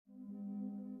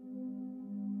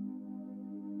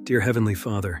Dear Heavenly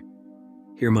Father,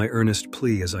 hear my earnest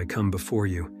plea as I come before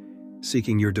you,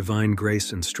 seeking your divine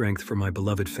grace and strength for my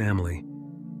beloved family.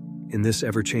 In this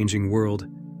ever-changing world,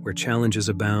 where challenges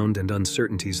abound and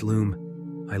uncertainties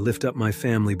loom, I lift up my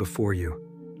family before you,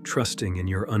 trusting in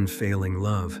your unfailing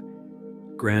love.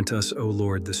 Grant us, O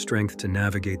Lord, the strength to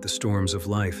navigate the storms of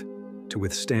life, to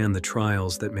withstand the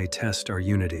trials that may test our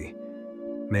unity.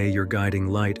 May your guiding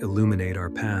light illuminate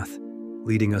our path,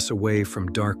 leading us away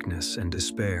from darkness and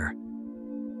despair.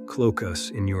 Cloak us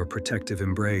in your protective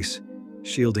embrace,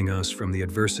 shielding us from the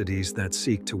adversities that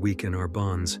seek to weaken our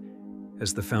bonds.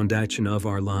 As the foundation of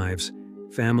our lives,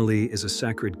 family is a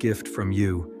sacred gift from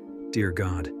you, dear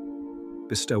God.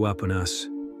 Bestow upon us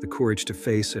the courage to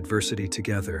face adversity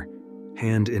together,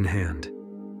 hand in hand,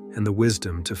 and the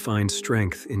wisdom to find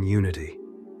strength in unity.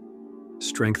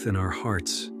 Strengthen our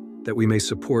hearts, that we may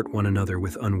support one another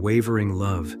with unwavering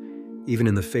love, even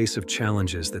in the face of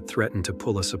challenges that threaten to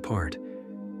pull us apart.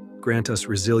 Grant us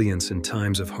resilience in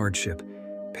times of hardship,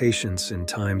 patience in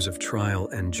times of trial,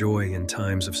 and joy in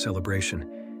times of celebration.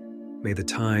 May the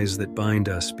ties that bind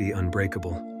us be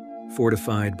unbreakable,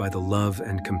 fortified by the love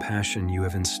and compassion you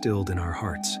have instilled in our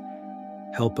hearts.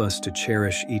 Help us to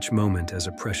cherish each moment as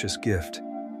a precious gift,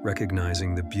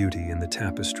 recognizing the beauty in the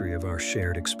tapestry of our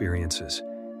shared experiences.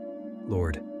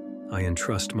 Lord, I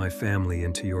entrust my family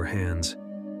into your hands,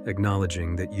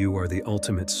 acknowledging that you are the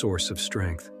ultimate source of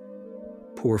strength.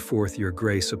 Pour forth your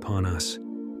grace upon us,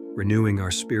 renewing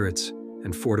our spirits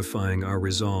and fortifying our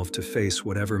resolve to face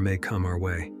whatever may come our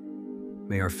way.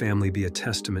 May our family be a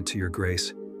testament to your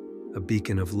grace, a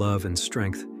beacon of love and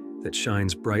strength that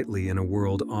shines brightly in a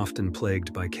world often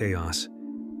plagued by chaos.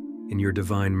 In your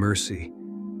divine mercy,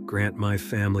 grant my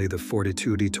family the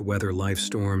fortitude to weather life's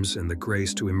storms and the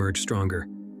grace to emerge stronger,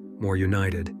 more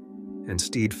united, and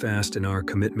steadfast in our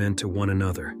commitment to one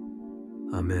another.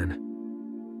 Amen.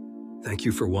 Thank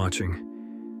you for watching.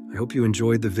 I hope you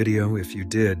enjoyed the video. If you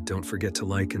did, don't forget to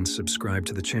like and subscribe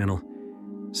to the channel.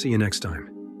 See you next time.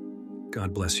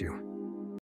 God bless you.